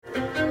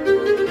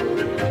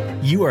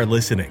You are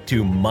listening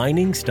to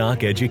Mining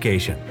Stock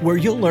Education, where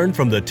you'll learn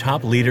from the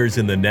top leaders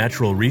in the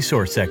natural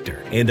resource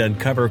sector and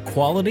uncover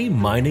quality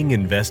mining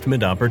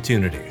investment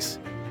opportunities.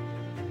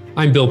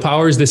 I'm Bill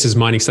Powers. This is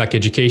Mining Stock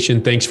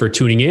Education. Thanks for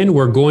tuning in.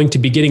 We're going to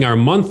be getting our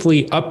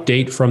monthly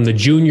update from the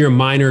junior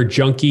miner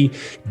junkie,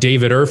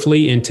 David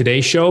Erfle, in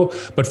today's show.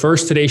 But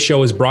first, today's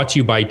show is brought to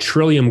you by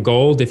Trillium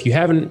Gold. If you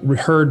haven't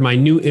heard my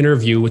new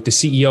interview with the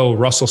CEO,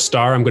 Russell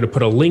Starr, I'm going to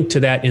put a link to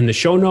that in the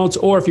show notes.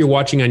 Or if you're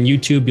watching on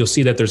YouTube, you'll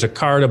see that there's a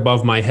card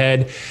above my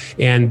head.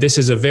 And this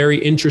is a very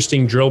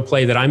interesting drill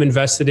play that I'm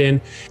invested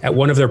in at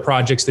one of their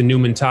projects, the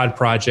Newman Todd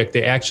project.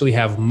 They actually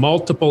have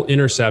multiple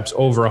intercepts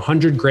over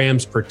 100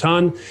 grams per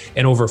ton.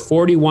 And over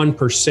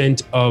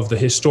 41% of the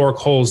historic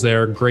holes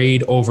there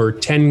grade over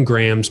 10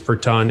 grams per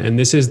ton. And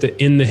this is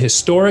in the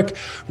historic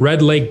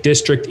Red Lake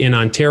District in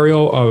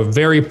Ontario, a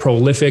very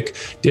prolific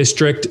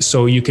district.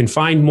 So you can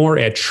find more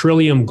at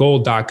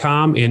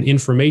trilliumgold.com, and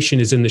information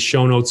is in the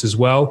show notes as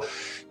well.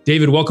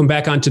 David, welcome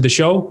back onto the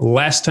show.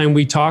 Last time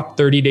we talked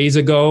 30 days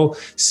ago,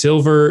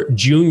 silver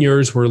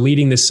juniors were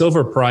leading the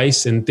silver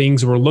price and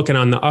things were looking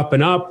on the up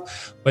and up.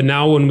 But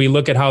now when we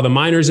look at how the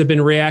miners have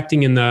been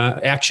reacting in the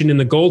action in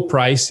the gold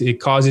price, it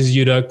causes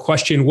you to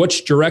question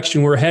which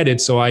direction we're headed.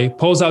 So I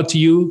pose out to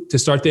you to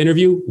start the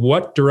interview.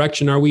 What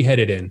direction are we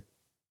headed in?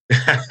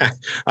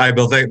 Hi,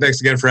 Bill. Thanks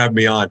again for having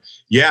me on.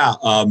 Yeah,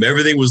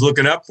 everything was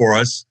looking up for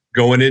us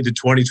going into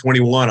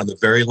 2021 on the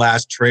very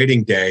last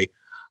trading day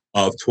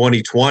of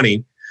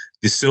 2020.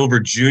 The silver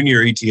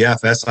junior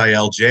ETF,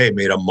 SILJ,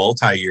 made a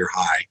multi-year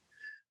high.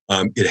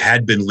 It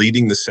had been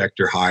leading the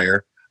sector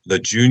higher. The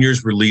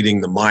juniors were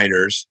leading the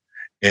miners,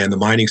 and the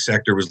mining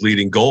sector was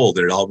leading gold.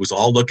 And it was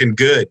all looking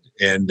good.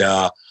 And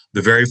the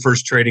very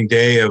first trading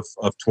day of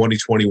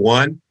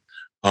 2021,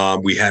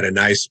 we had a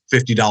nice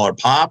 $50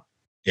 pop,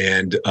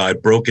 and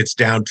it broke its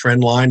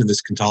downtrend line in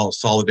this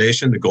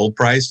consolidation, the gold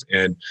price,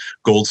 and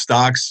gold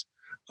stocks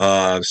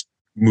had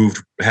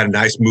a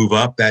nice move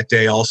up that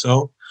day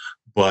also.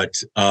 But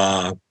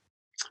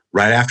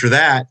right after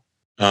that,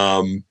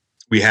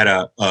 we had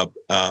a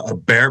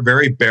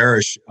very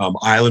bearish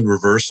island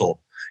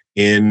reversal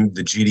in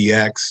the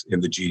GDX,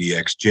 in the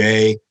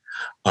GDXJ.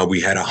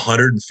 We had a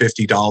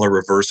 $150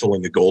 reversal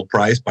in the gold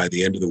price by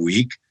the end of the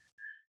week.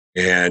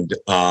 And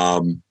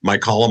my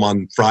column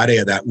on Friday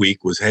of that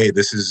week was, "Hey,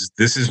 this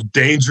is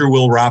danger,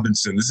 Will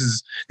Robinson.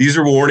 These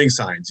are warning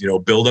signs.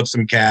 Build up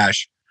some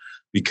cash."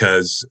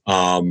 Because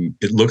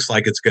it looks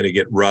like it's going to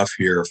get rough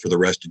here for the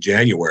rest of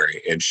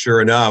January. And sure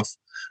enough,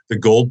 the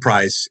gold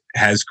price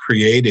has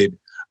created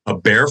a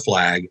bear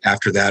flag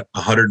after that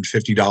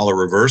 $150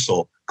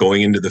 reversal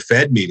going into the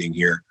Fed meeting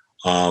here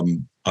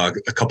a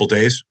couple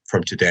days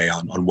from today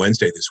on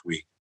Wednesday this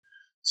week.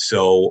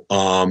 So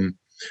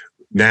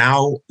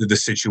now the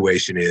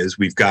situation is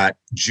we've got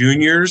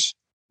juniors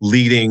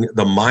leading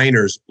the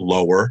miners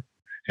lower,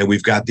 and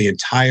we've got the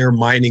entire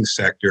mining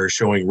sector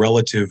showing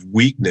relative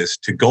weakness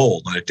to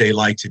gold. On a day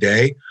like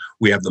today,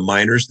 we have the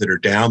miners that are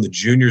down. The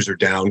juniors are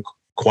down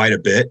quite a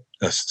bit.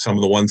 Some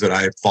of the ones that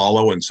I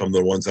follow and some of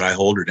the ones that I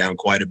hold are down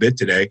quite a bit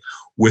today,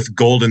 with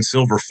gold and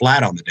silver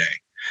flat on the day,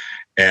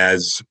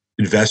 as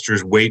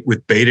investors wait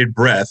with bated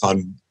breath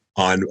on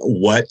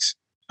what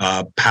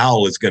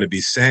Powell is going to be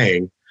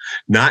saying.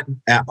 Not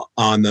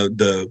on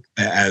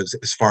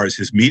as far as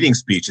his meeting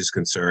speech is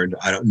concerned.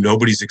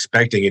 Nobody's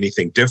expecting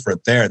anything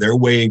different there. They're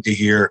waiting to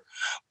hear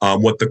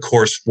what the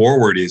course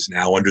forward is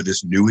now under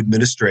this new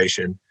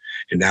administration,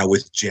 and now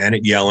with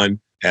Janet Yellen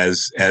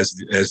as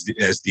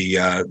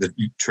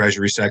the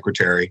Treasury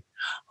Secretary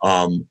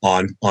on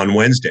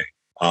Wednesday.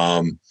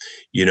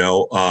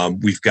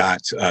 We've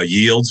got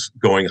yields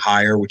going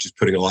higher, which is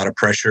putting a lot of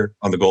pressure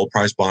on the gold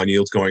price. Bond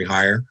yields going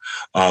higher.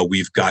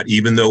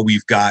 Even though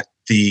we've got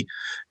the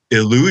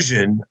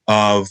illusion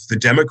of the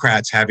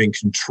Democrats having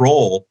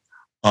control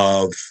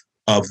of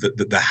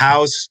the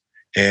House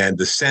and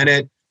the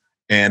Senate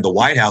and the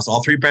White House,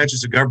 all three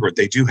branches of government,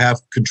 they do have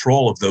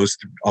control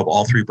of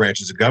all three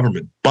branches of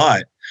government,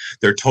 but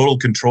their total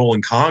control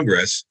in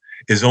Congress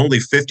is only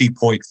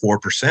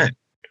 50.4%.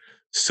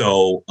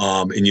 So,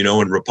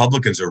 and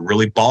Republicans are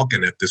really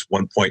balking at this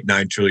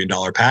 $1.9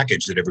 trillion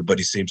package that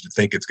everybody seems to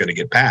think it's going to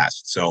get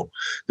passed. So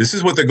this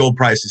is what the gold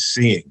price is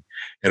seeing.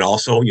 And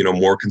also,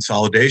 more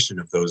consolidation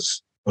of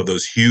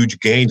those huge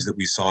gains that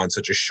we saw in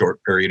such a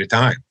short period of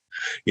time.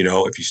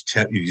 If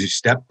you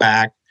step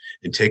back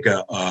and take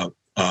a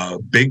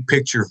big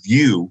picture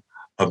view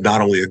of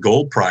not only the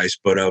gold price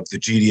but of the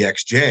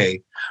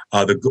GDXJ,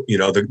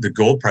 the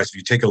gold price. If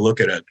you take a look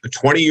at a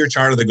 20-year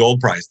chart of the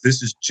gold price,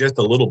 this is just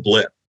a little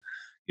blip.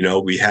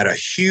 We had a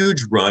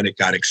huge run. It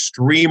got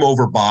extreme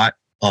overbought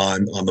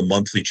on the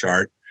monthly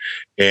chart.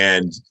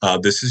 And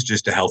this is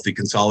just a healthy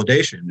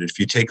consolidation. And if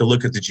you take a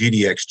look at the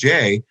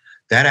GDXJ,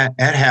 the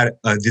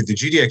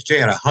GDXJ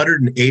had a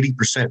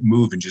 180%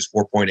 move in just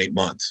 4.8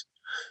 months.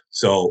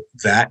 So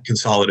that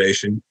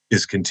consolidation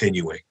is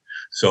continuing.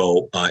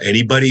 So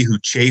anybody who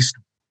chased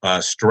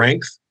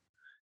strength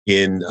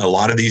in a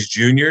lot of these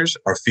juniors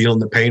are feeling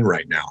the pain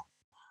right now.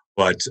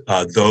 But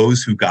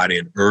those who got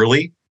in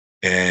early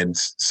and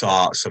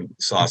saw some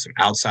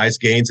outsized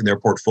gains in their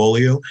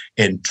portfolio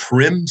and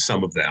trimmed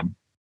some of them,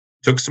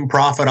 took some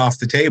profit off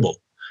the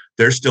table,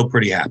 they're still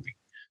pretty happy.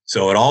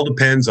 So it all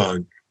depends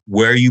on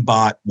where you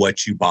bought,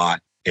 what you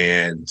bought,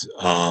 and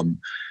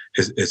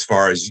as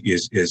far as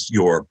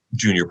your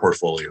junior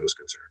portfolio is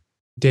concerned.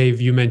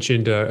 Dave, you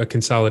mentioned a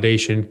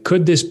consolidation.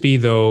 Could this be,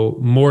 though,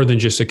 more than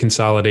just a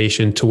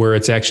consolidation to where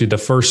it's actually the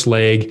first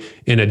leg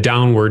in a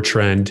downward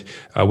trend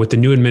with the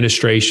new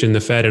administration,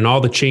 the Fed, and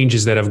all the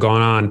changes that have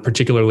gone on,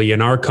 particularly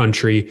in our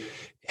country?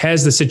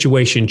 Has the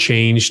situation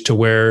changed to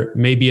where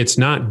maybe it's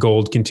not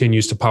gold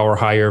continues to power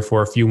higher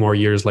for a few more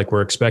years like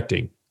we're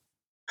expecting?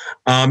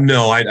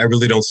 No, I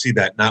really don't see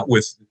that. Not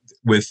with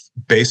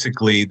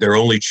basically their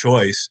only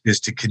choice is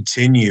to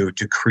continue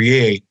to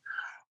create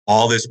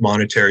all this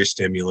monetary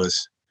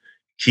stimulus,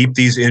 keep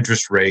these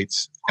interest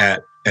rates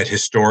at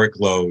historic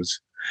lows,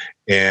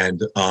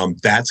 and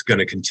that's going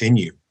to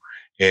continue.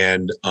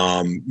 And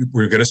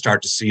we're going to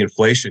start to see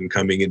inflation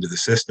coming into the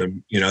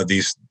system. You know,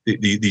 these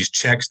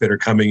checks that are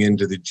coming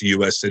into the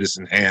U.S.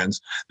 citizen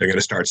hands, they're going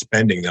to start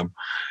spending them.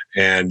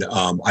 And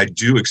I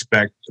do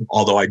expect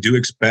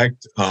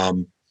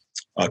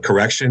a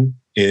correction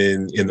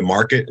in the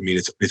market. I mean,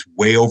 it's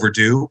way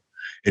overdue.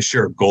 And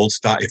sure, gold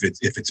stock, if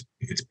it's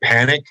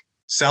panic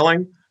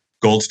selling,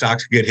 gold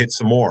stocks get hit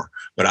some more.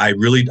 But I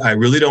really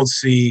don't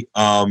see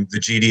the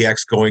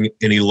GDX going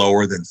any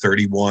lower than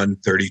 31,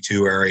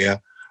 32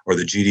 area, or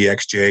the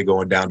GDXJ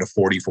going down to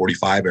 40,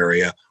 45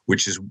 area,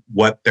 which is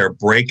what their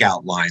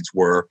breakout lines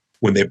were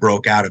when they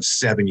broke out of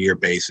 7-year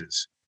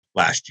bases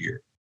last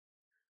year.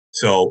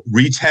 So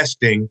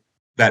retesting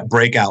that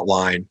breakout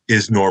line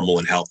is normal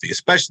and healthy,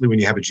 especially when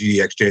you have a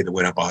GDXJ that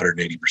went up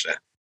 180%.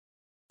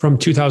 From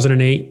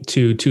 2008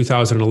 to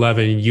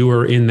 2011, you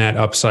were in that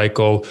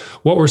upcycle.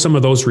 What were some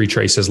of those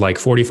retraces like?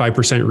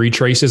 45%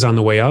 retraces on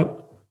the way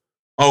up?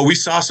 Oh, we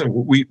saw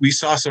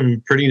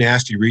some pretty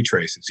nasty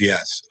retraces,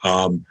 yes.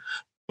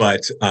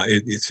 But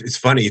it's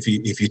funny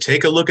if you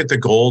take a look at the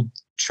gold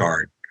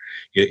chart,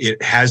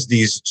 it has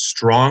these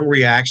strong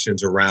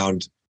reactions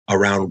around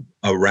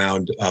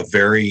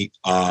very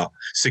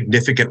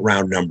significant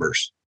round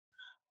numbers.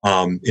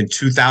 In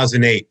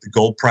 2008, the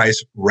gold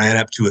price ran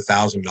up to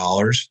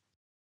 $1,000.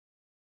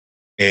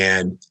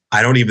 And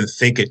I don't even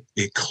think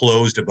it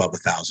closed above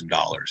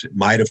 $1,000. It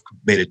might have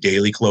made a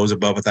daily close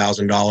above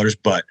 $1,000,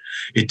 but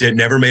it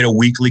never made a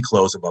weekly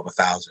close above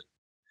 $1,000.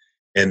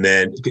 And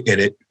then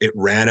it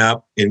ran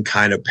up in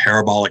kind of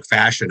parabolic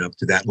fashion up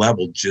to that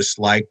level, just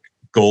like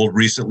gold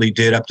recently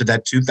did up to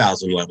that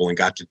 2,000 level and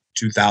got to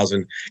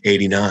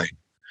 2,089.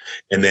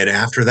 And then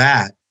after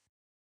that,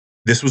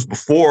 this was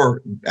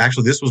before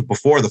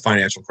the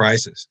financial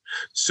crisis.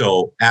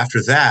 So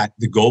after that,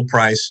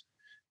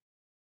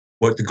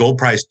 what the gold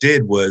price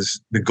did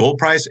was the gold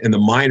price and the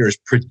miners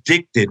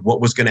predicted what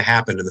was going to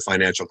happen in the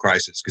financial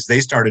crisis because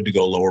they started to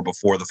go lower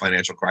before the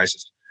financial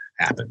crisis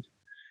happened.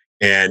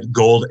 And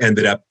gold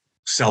ended up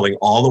selling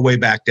all the way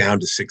back down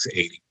to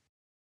 680.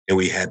 And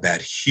we had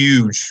that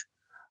huge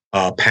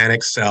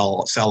panic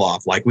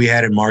sell-off like we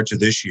had in March of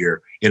this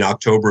year in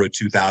October of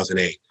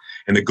 2008.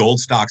 And the gold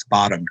stocks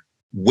bottomed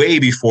way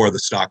before the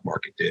stock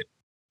market did.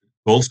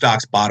 Gold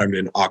stocks bottomed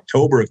in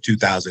October of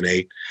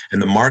 2008,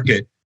 and the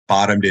market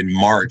bottomed in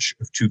March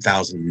of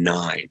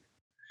 2009.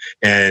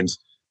 And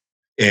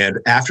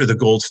after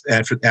gold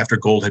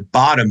had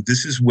bottomed,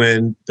 this is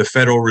when the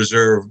Federal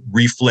Reserve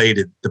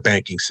reflated the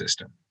banking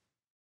system.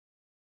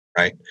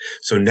 Right?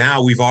 So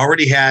now we've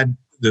already had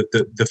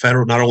the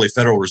federal, not only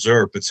Federal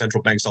Reserve, but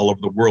central banks all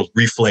over the world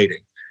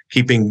reflating,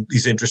 keeping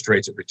these interest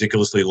rates at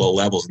ridiculously low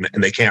levels,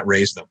 and they can't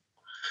raise them.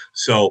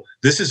 So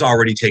this has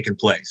already taken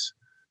place.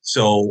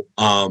 So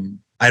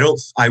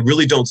I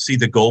really don't see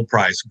the gold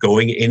price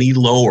going any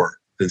lower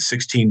than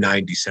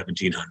 1690,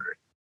 1700.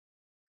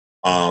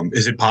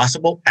 Is it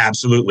possible?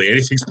 Absolutely.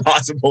 Anything's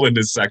possible in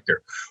this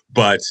sector.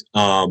 But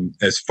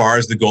as far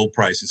as the gold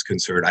price is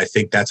concerned, I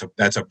think that's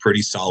a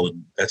pretty solid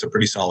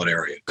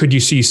area. Could you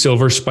see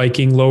silver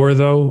spiking lower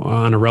though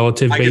on a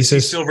relative basis? I can see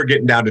silver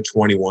getting down to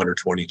 21 or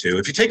 22.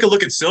 If you take a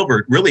look at silver,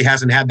 it really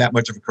hasn't had that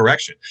much of a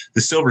correction.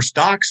 The silver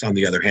stocks, on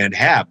the other hand,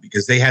 have,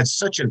 because they had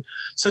such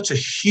a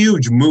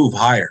huge move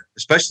higher,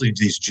 especially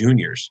these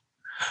juniors.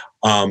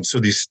 So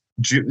these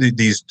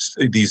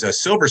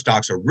silver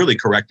stocks are really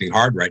correcting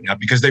hard right now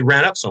because they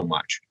ran up so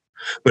much.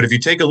 But if you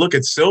take a look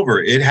at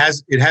silver,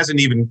 it's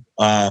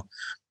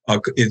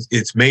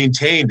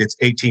maintained its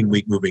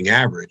 18-week moving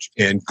average,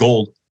 and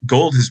gold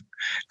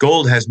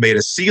has made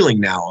a ceiling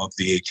now of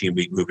the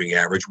 18-week moving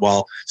average,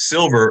 while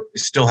silver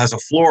still has a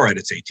floor at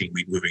its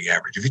 18-week moving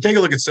average. If you take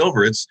a look at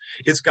silver, it's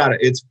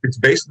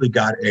basically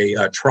got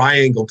a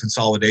triangle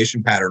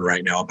consolidation pattern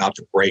right now, about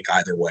to break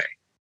either way.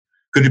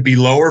 Could it be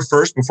lower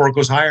first before it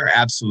goes higher?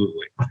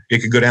 Absolutely. It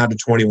could go down to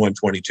 21,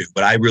 22,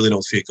 but I really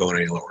don't see it going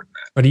any lower than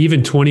that. But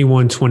even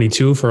 21,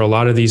 22 for a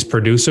lot of these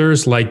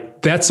producers,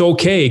 like that's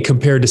okay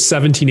compared to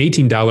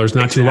 $17, $18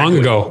 not too long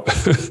ago.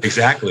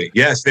 Exactly.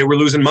 Yes, they were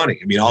losing money.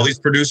 I mean, all these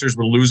producers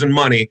were losing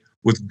money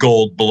with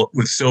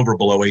silver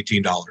below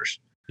 $18.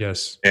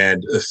 Yes.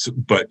 And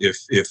but if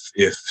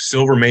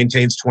silver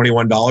maintains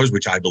 $21,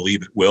 which I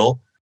believe it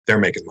will, they're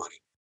making money.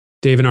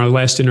 Dave, in our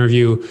last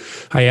interview,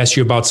 I asked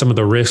you about some of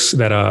the risks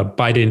that a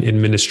Biden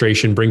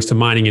administration brings to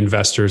mining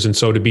investors. And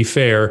so, to be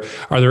fair,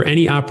 are there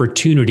any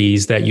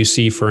opportunities that you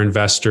see for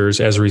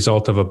investors as a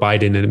result of a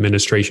Biden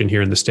administration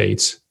here in the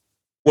States?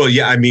 Well,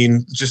 yeah, I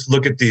mean, just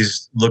look at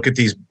these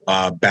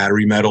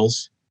battery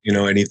metals.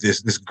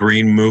 This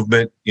green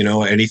movement.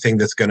 Anything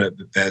that's gonna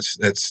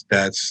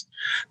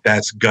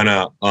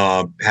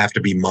have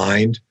to be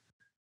mined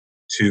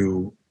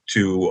to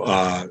do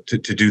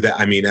that.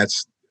 I mean,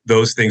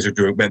 those things are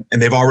doing,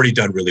 and they've already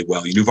done really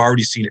well. You've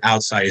already seen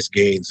outsized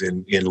gains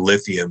in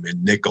lithium,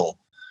 in nickel,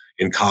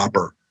 in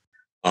copper.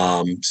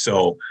 And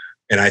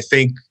I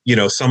think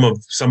some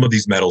of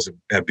these metals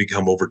have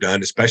become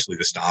overdone, especially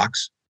the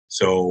stocks.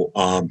 So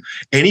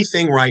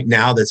anything right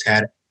now that's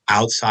had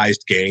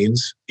outsized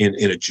gains in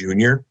a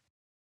junior,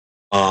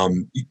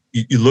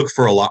 you look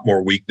for a lot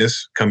more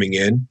weakness coming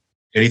in.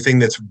 Anything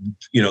that's,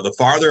 the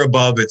farther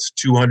above its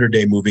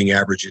 200-day moving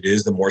average it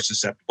is, the more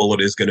susceptible it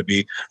is going to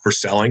be for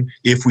selling.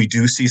 If we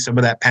do see some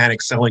of that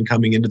panic selling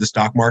coming into the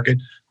stock market,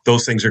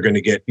 those things are going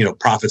to get,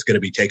 profits going to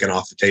be taken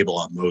off the table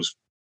on those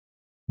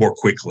more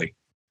quickly.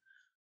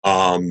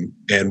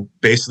 And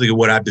basically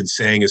what I've been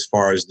saying as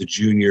far as the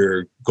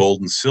junior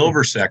gold and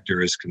silver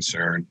sector is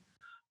concerned,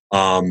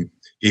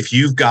 if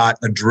you've got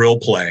a drill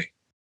play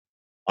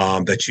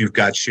that you've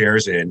got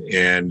shares in,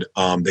 and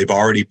they've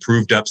already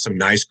proved up some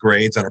nice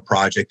grades on a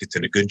project, it's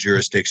in a good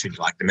jurisdiction, you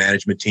like the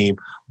management team,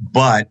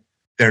 but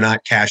they're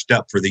not cashed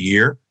up for the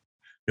year,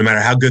 no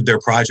matter how good their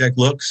project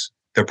looks,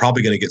 they're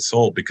probably going to get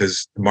sold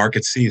because the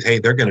market sees, hey,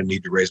 they're going to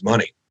need to raise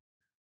money.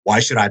 Why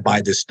should I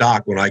buy this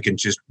stock when I can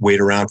just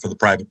wait around for the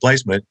private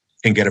placement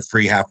and get a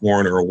free half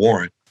warrant or a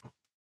warrant?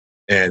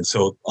 And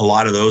so a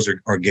lot of those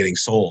are getting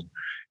sold.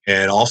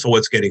 And also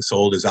what's getting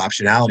sold is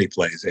optionality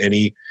plays.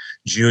 Any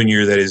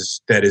junior that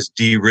is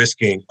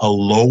de-risking a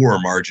lower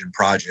margin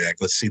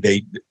project, let's see,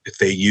 if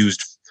they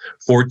used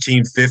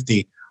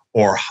 1450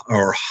 or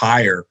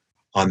higher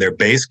on their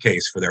base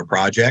case for their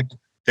project,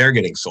 they're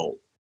getting sold.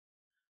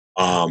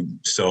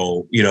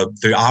 So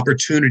the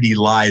opportunity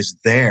lies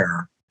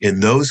there in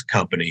those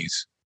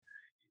companies,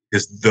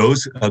 because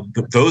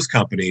those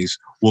companies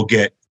will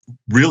get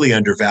really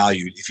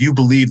undervalued. If you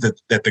believe that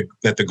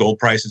the gold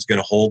price is going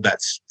to hold that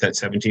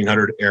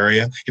 1700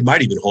 area, it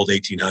might even hold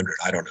 1800.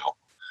 I don't know.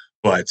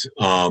 But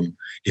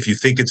if you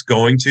think it's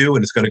going to,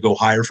 and it's going to go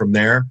higher from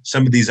there,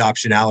 some of these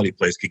optionality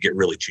plays could get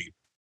really cheap.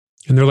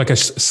 And they're like a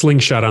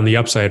slingshot on the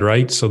upside,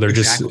 right? So they're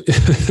just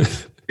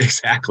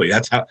exactly.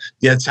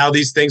 That's how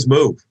these things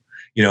move.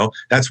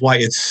 That's why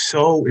it's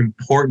so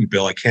important,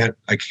 Bill. I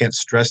can't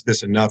stress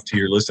this enough to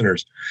your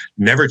listeners.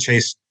 Never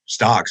chase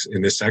stocks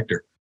in this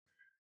sector.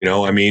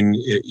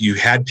 You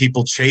had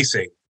people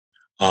chasing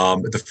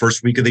the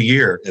first week of the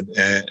year,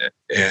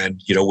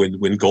 and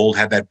when gold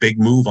had that big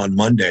move on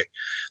Monday,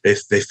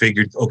 they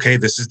figured, okay,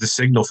 this is the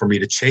signal for me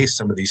to chase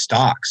some of these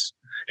stocks,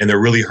 and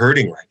they're really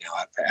hurting right now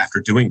after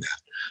doing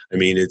that. I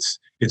mean, it's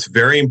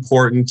very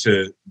important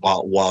to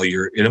while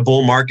you're in a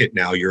bull market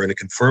now, you're in a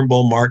confirmed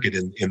bull market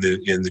in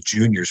the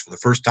juniors for the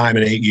first time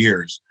in 8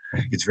 years.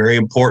 It's very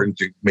important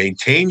to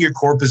maintain your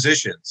core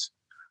positions,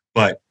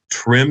 but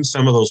trim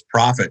some of those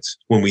profits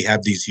when we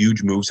have these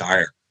huge moves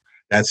higher.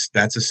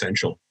 That's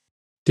essential.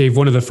 Dave,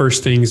 one of the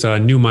first things a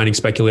new mining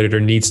speculator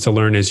needs to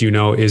learn, as you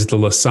know, is the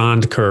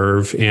Lassonde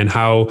curve and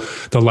how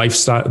the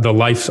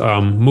life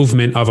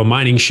movement of a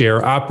mining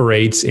share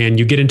operates. And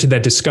you get into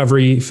that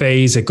discovery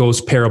phase, it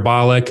goes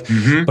parabolic.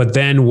 Mm-hmm. But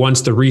then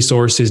once the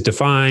resource is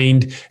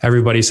defined,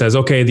 everybody says,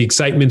 okay, the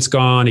excitement's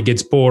gone, it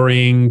gets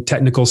boring,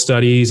 technical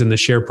studies, and the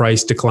share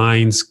price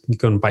declines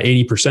by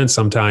 80%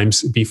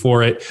 sometimes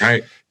before it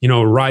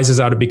rises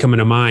out of becoming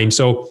a mine.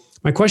 So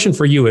my question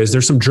for you is,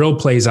 there's some drill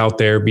plays out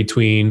there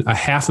between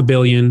 $500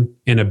 million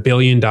and $1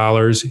 billion.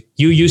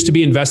 You used to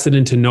be invested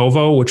into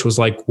Novo, which was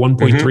like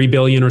 1.3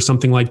 billion or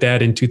something like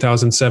that in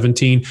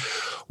 2017.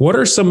 What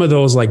are some of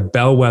those like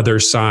bellwether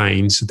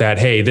signs that,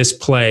 hey, this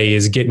play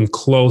is getting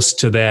close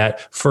to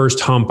that first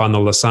hump on the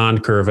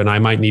Lassonde curve and I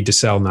might need to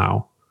sell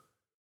now?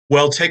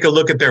 Well, take a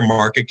look at their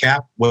market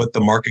cap, what the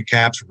market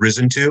cap's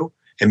risen to,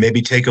 and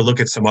maybe take a look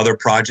at some other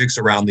projects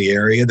around the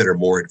area that are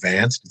more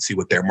advanced and see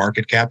what their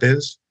market cap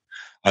is.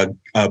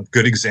 A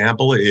good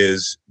example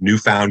is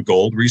Newfound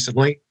Gold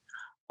recently.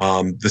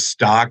 The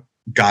stock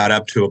got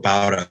up to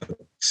about a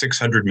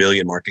 600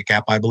 million market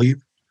cap, I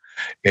believe,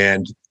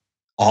 and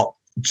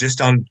just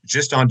on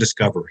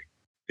discovery.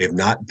 They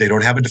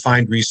don't have a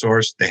defined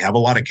resource. They have a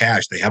lot of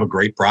cash. They have a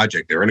great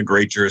project. They're in a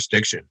great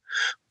jurisdiction,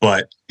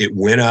 but it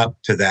went up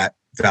to that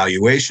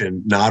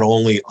valuation not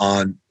only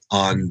on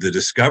the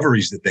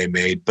discoveries that they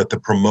made, but the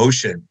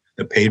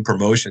paid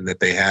promotion that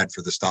they had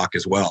for the stock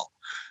as well.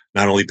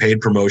 Not only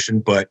paid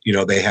promotion, but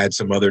they had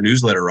some other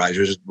newsletter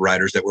writers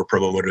that were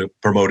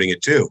promoting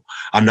it too.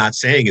 I'm not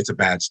saying it's a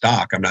bad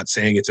stock. I'm not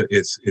saying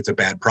it's a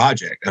bad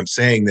project. I'm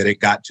saying that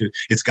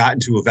it's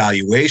gotten to a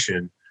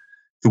valuation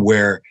to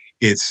where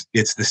it's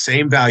the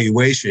same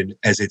valuation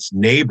as its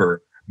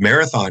neighbor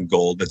Marathon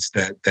Gold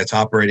that's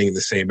operating in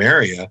the same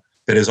area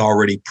that has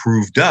already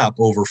proved up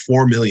over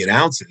 4 million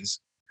ounces,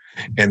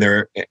 and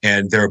they're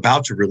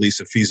about to release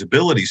a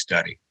feasibility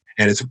study,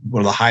 and it's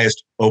one of the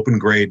highest open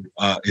grade.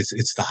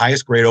 It's the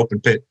highest grade open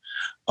pit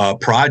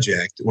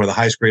project, one of the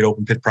highest grade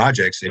open pit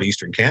projects in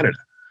Eastern Canada.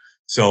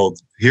 So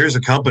here's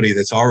a company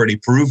that's already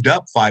proved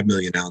up 5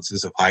 million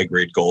ounces of high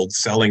grade gold,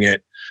 selling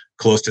it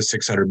close to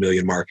 600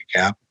 million market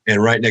cap,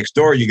 and right next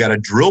door you got a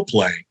drill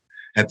play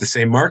at the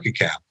same market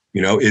cap.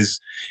 Is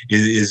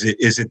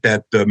it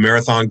that the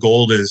Marathon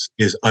Gold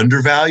is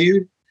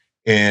undervalued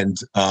and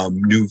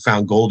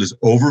Newfound Gold is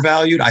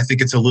overvalued? I think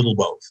it's a little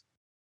both.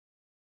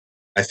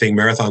 I think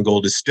Marathon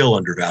Gold is still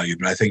undervalued,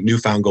 but I think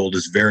Newfound Gold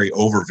is very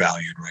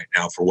overvalued right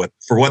now for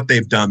what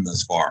they've done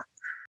thus far.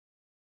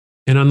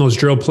 And on those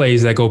drill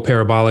plays that go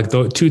parabolic,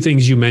 the two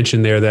things you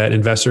mentioned there that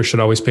investors should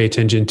always pay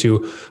attention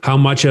to: how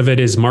much of it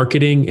is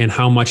marketing and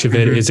how much of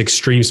it is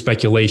extreme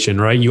speculation,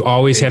 right? You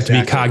always have to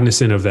be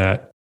cognizant of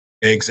that.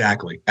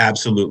 Exactly.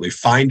 Absolutely.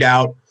 Find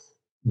out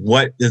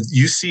what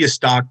you see a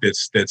stock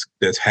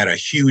that's had a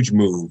huge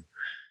move.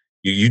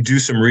 You do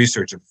some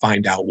research and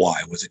find out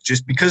why. Was it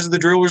just because of the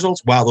drill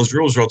results? Wow, those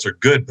drill results are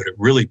good, but it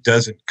really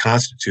doesn't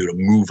constitute a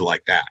move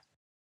like that.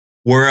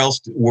 Where else?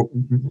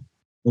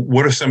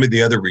 What are some of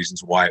the other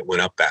reasons why it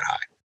went up that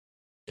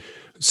high?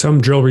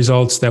 Some drill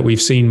results that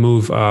we've seen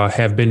move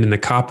have been in the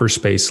copper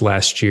space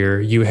last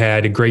year. You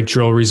had great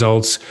drill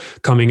results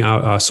coming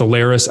out,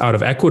 Solaris out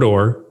of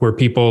Ecuador, where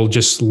people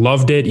just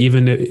loved it,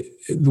 even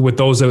with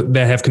those that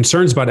have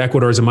concerns about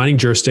Ecuador as a mining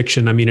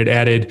jurisdiction. I mean, it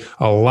added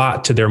a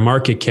lot to their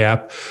market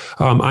cap.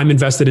 I'm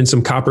invested in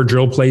some copper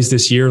drill plays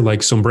this year,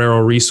 like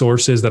Sombrero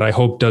Resources, that I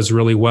hope does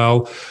really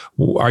well.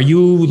 Are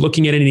you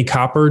looking at any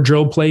copper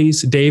drill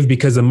plays, Dave?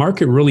 Because the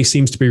market really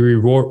seems to be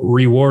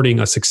rewarding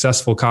a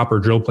successful copper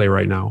drill play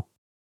right now.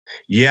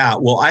 Yeah,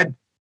 well,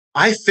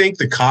 I think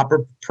the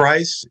copper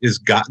price has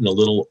gotten a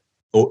little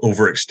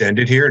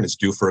overextended here, and it's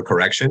due for a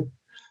correction.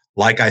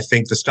 Like I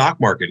think the stock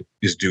market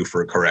is due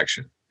for a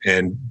correction,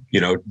 and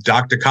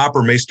Dr.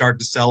 Copper may start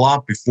to sell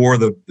off before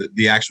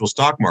the actual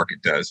stock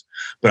market does.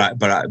 But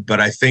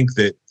I think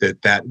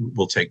that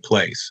will take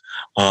place.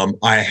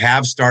 I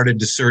have started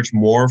to search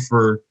more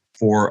for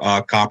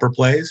copper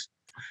plays,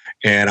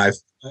 and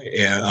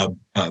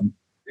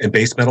and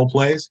base metal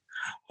plays.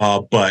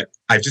 But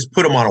I've just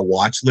put them on a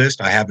watch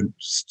list. I haven't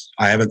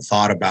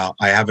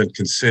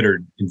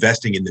considered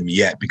investing in them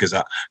yet because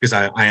I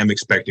am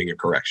expecting a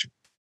correction.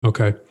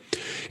 Okay.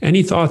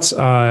 Any thoughts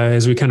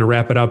as we kind of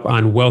wrap it up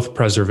on wealth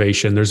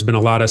preservation? There's been a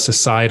lot of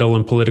societal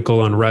and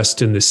political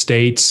unrest in the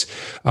States.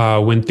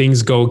 When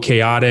things go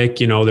chaotic,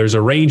 there's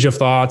a range of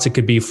thoughts. It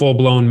could be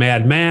full-blown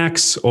Mad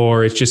Max,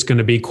 or it's just going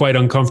to be quite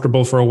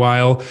uncomfortable for a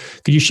while.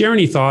 Could you share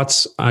any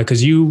thoughts?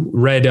 Because you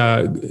read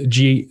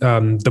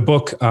the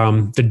book,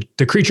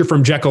 The Creature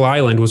from Jekyll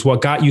Island was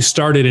what got you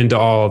started into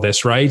all of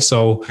this, right?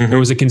 So there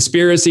was a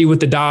conspiracy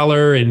with the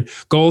dollar, and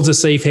gold's a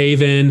safe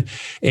haven.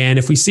 And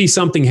if we see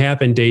something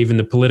happen, Dave, in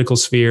the political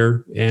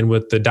sphere and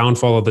with the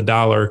downfall of the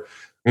dollar,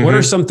 what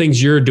are some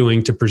things you're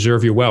doing to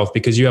preserve your wealth?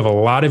 Because you have a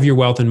lot of your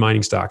wealth in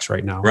mining stocks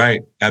right now.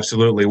 Right.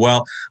 Absolutely.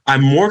 Well,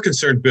 I'm more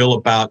concerned, Bill,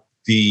 about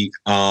the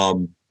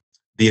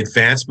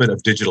advancement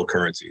of digital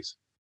currencies.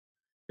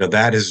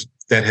 That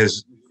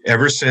has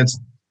ever since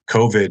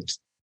COVID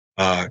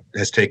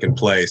has taken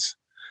place,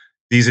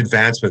 these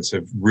advancements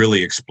have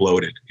really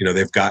exploded.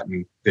 They've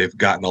gotten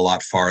a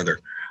lot farther.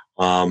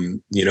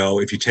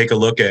 If you take a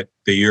look at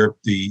the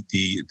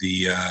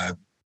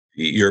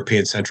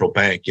European Central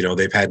Bank,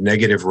 they've had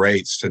negative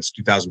rates since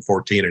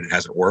 2014 and it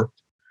hasn't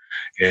worked.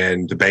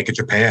 And the Bank of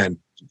Japan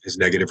has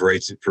negative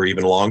rates for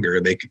even longer.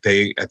 And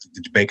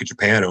the Bank of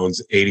Japan owns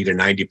 80 to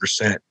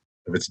 90%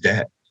 of its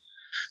debt.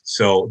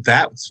 So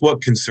that's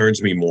what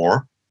concerns me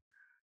more.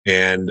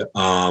 And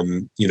a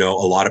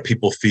lot of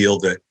people feel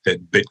that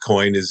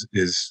Bitcoin is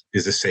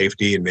a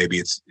safety, and maybe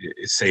it's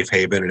safe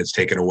haven, and it's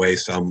taken away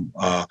some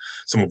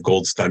of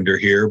gold's thunder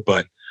here.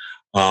 But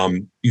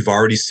you've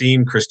already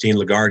seen Christine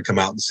Lagarde come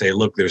out and say,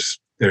 look, there's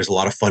a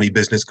lot of funny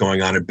business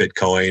going on in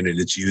Bitcoin, and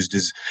it's used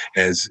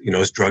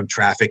as drug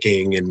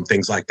trafficking and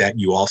things like that.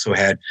 You also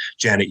had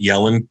Janet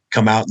Yellen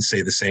come out and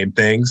say the same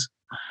things.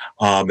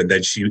 And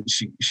then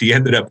she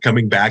ended up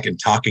coming back and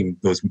talking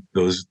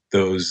those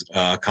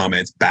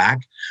comments back,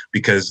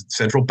 because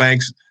central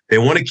banks, they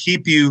want to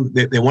keep you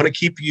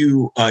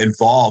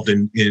involved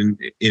in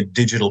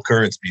digital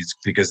currencies,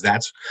 because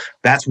that's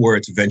where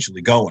it's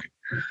eventually going.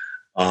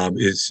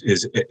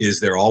 Is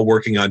they're all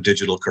working on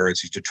digital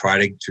currencies to try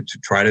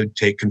to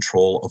take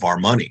control of our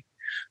money.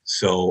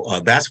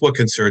 So that's what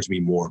concerns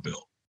me more,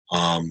 Bill.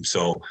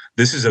 So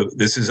this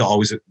is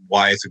always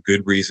why it's a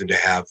good reason to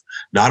have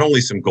not only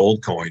some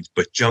gold coins,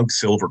 but junk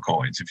silver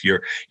coins. If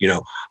you're,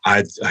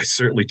 I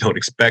certainly don't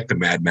expect a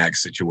Mad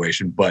Max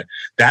situation, but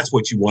that's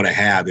what you want to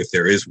have if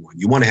there is one.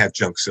 You want to have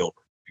junk silver,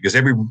 because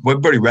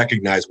everybody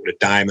recognizes what a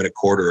dime and a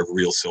quarter of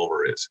real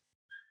silver is,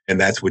 and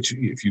that's what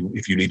if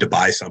you need to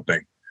buy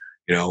something,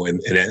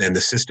 and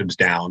the system's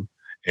down,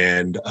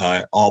 and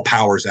all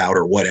power's out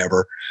or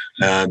whatever.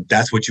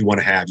 That's what you want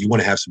to have. You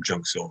want to have some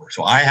junk silver.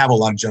 So I have a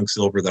lot of junk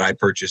silver that I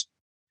purchased,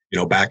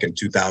 back in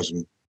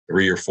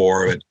 2003 or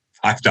 4 at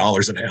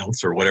 $5 an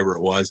ounce or whatever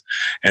it was.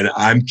 And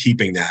I'm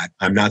keeping that.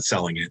 I'm not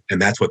selling it.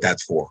 And that's what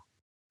that's for.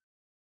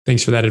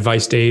 Thanks for that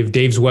advice, Dave.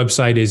 Dave's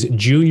website is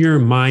Junior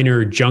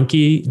Miner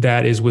Junkie.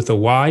 That is with a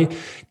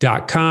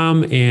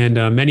Y.com. And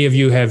many of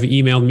you have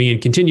emailed me and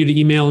continue to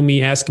email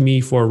me, asking me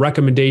for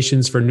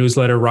recommendations for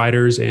newsletter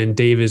writers. And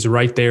Dave is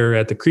right there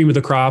at the cream of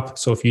the crop.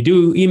 So if you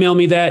do email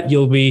me that,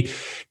 you'll be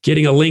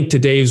getting a link to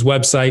Dave's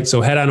website.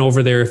 So head on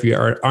over there if you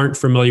aren't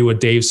familiar with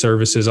Dave's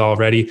services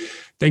already.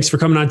 Thanks for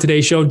coming on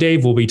today's show,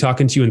 Dave. We'll be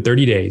talking to you in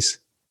 30 days.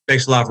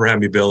 Thanks a lot for having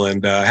me, Bill.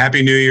 And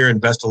Happy New Year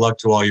and best of luck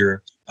to all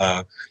your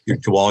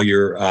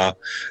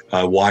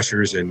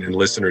washers and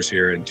listeners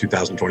here in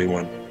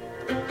 2021.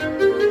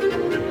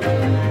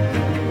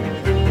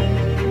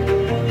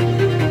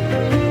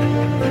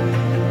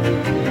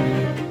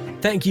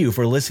 Thank you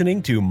for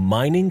listening to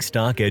Mining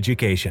Stock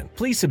Education.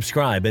 Please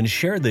subscribe and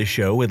share this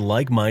show with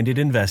like-minded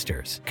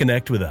investors.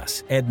 Connect with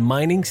us at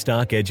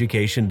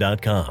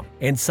miningstockeducation.com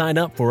and sign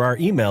up for our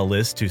email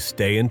list to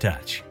stay in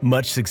touch.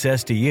 Much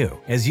success to you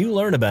as you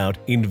learn about,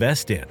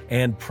 invest in,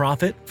 and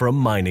profit from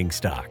mining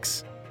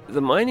stocks.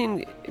 The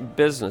mining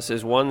business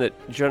is one that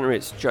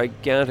generates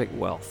gigantic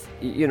wealth.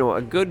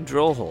 A good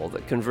drill hole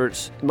that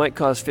converts might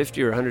cost $50,000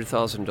 or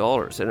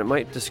 $100,000, and it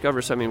might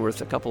discover something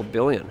worth a couple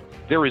billion.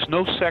 There is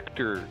no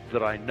sector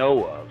that I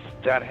know of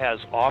that has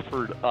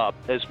offered up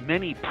as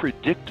many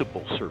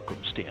predictable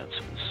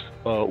circumstances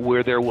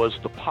where there was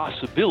the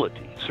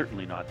possibility,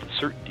 certainly not the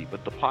certainty,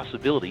 but the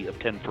possibility of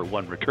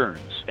 10-for-1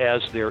 returns,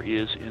 as there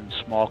is in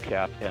small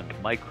cap and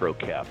micro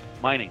cap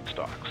mining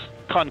stocks.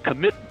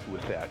 Concomitant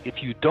with that,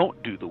 if you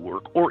don't do the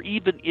work, or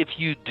even if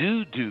you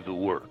do the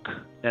work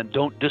and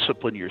don't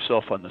discipline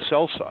yourself on the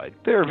sell side,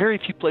 there are very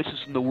few places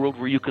in the world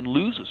where you can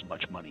lose as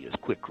much money as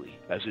quickly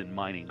as in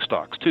mining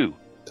stocks too.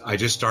 I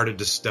just started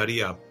to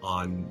study up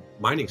on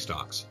mining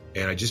stocks,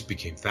 and I just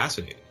became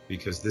fascinated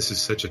because this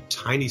is such a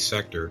tiny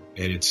sector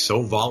and it's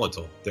so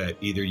volatile that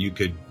either you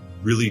could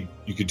do really,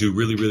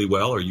 really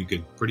well, or you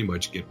could pretty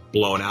much get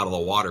blown out of the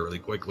water really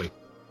quickly.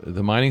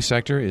 The mining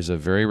sector is a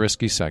very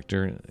risky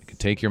sector. It can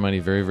take your money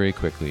very, very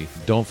quickly.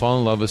 Don't fall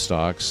in love with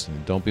stocks.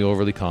 Don't be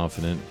overly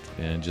confident,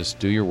 and just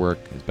do your work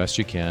as best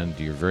you can.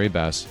 Do your very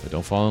best, but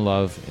don't fall in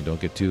love and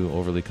don't get too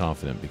overly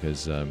confident,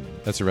 because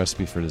that's a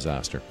recipe for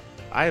disaster.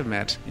 I have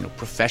met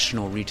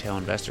professional retail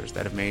investors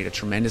that have made a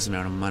tremendous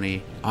amount of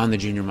money on the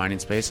junior mining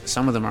space.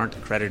 Some of them aren't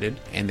accredited,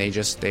 and they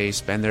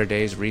spend their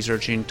days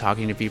researching,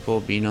 talking to people,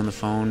 being on the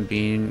phone,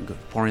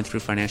 pouring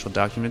through financial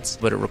documents,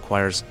 but it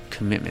requires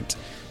commitment.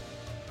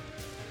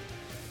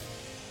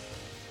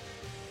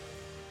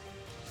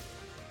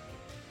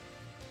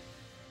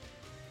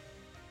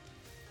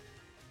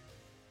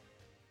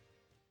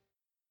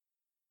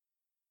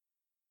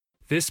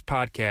 This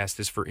podcast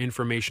is for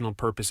informational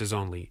purposes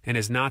only and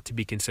is not to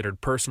be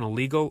considered personal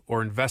legal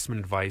or investment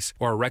advice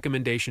or a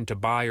recommendation to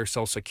buy or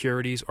sell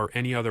securities or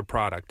any other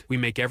product. We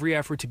make every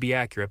effort to be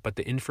accurate, but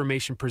the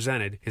information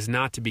presented is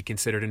not to be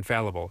considered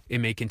infallible. It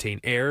may contain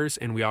errors,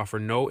 and we offer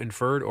no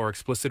inferred or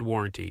explicit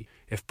warranty.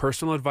 If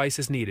personal advice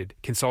is needed,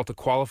 consult a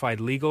qualified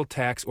legal,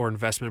 tax, or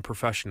investment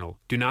professional.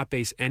 Do not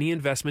base any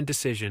investment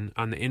decision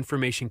on the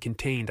information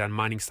contained on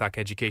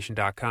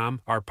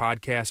miningstockeducation.com, our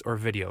podcasts, or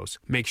videos.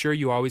 Make sure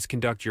you always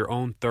conduct your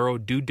own thorough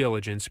due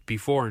diligence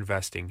before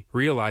investing.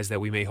 Realize that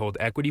we may hold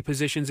equity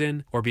positions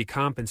in or be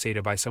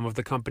compensated by some of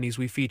the companies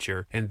we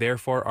feature, and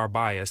therefore are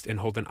biased and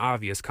hold an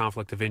obvious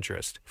conflict of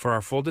interest. For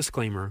our full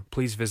disclaimer,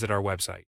 please visit our website.